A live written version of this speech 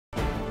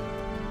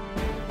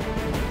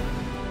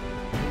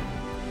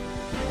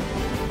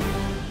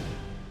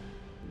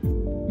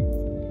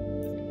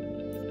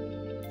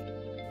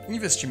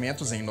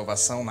Investimentos em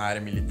inovação na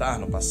área militar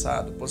no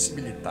passado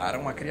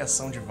possibilitaram a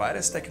criação de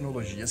várias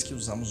tecnologias que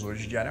usamos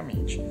hoje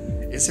diariamente.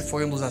 Esse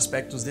foi um dos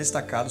aspectos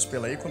destacados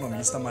pela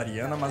economista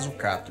Mariana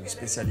Mazzucato,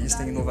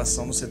 especialista em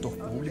inovação no setor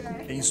público,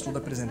 em estudo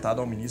apresentado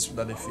ao ministro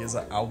da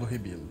Defesa Aldo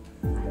Rebelo.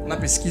 Na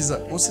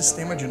pesquisa O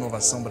Sistema de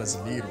Inovação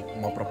Brasileiro,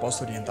 uma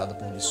proposta orientada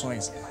por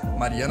missões,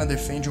 Mariana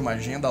defende uma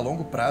agenda a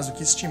longo prazo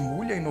que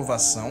estimule a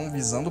inovação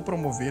visando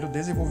promover o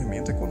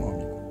desenvolvimento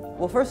econômico.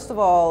 Well, first of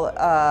all,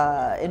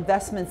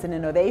 investments in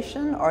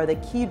innovation are the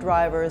key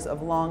drivers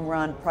of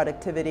long-run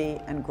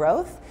productivity and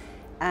growth.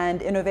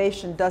 And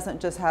innovation doesn't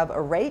just have a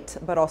rate,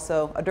 but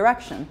also a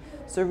direction.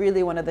 So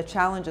really one of the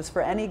challenges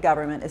for any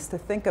government is to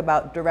think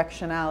about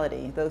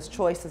directionality, those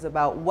choices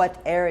about what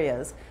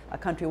areas a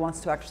country wants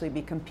to actually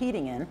be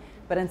competing in.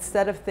 But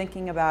instead of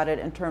thinking about it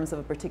in terms of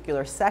a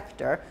particular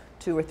sector,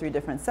 2 or 3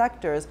 different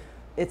sectors,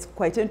 it's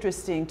quite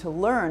interesting to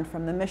learn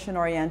from the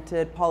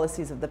mission-oriented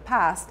policies of the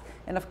past.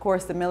 And of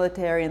course, the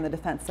military and the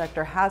defense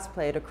sector has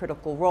played a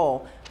critical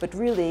role. But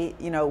really,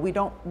 we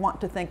don't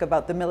want to think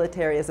about the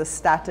military as a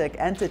static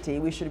entity.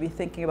 We should be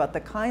thinking about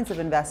the kinds of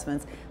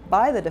investments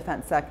by the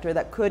defense sector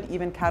that could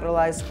even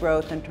catalyze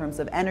growth in terms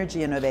of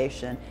energy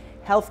innovation,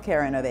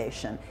 healthcare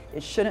innovation.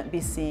 It shouldn't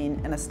be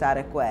seen in a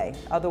static way.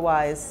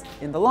 Otherwise,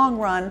 in the long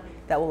run,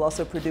 that will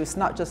also produce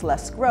not just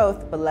less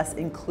growth, but less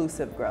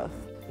inclusive growth.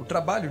 O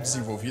trabalho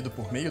desenvolvido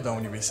por meio da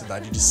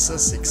Universidade de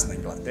Sussex, na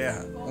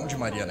Inglaterra, onde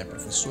Mariana é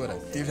professora,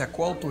 teve a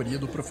coautoria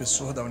do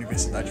professor da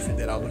Universidade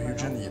Federal do Rio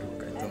de Janeiro,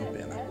 Caetano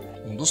Pena.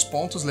 Um dos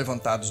pontos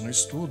levantados no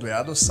estudo é a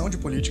adoção de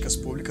políticas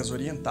públicas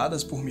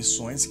orientadas por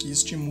missões que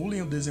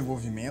estimulem o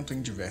desenvolvimento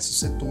em diversos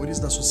setores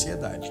da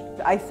sociedade.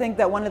 I think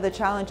that one of the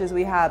challenges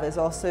we have is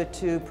also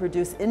to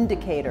produce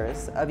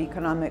indicators of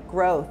economic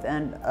growth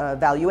and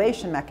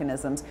valuation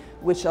mechanisms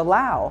which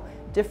allow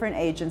different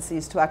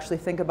agencies to actually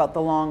think about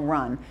the long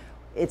run.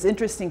 It's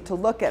interesting to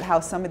look at how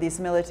some of these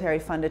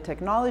military-funded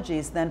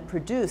technologies then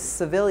produce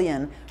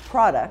civilian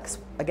products.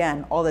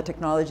 Again, all the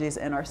technologies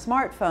in our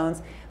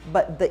smartphones,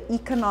 but the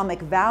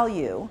economic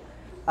value,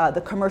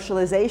 the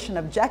commercialization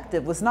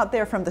objective was not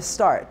there from the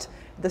start.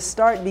 The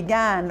start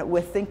began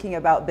with thinking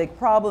about big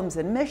problems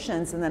and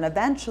missions, and then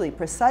eventually,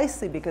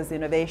 precisely because the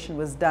innovation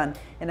was done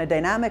in a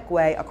dynamic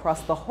way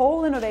across the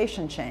whole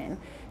innovation chain.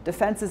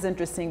 Defense is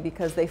interesting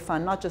because they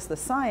fund not just the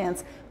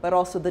science, but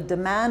also the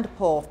demand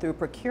pull through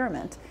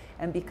procurement.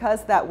 And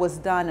because that was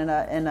done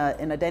in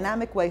a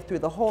dynamic way through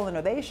the whole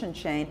innovation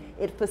chain,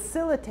 it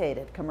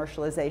facilitated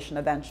commercialization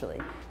eventually.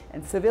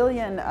 And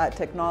civilian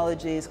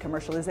technologies,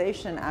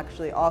 commercialization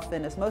actually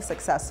often is most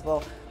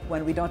successful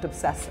when we don't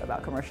obsess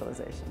about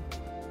commercialization.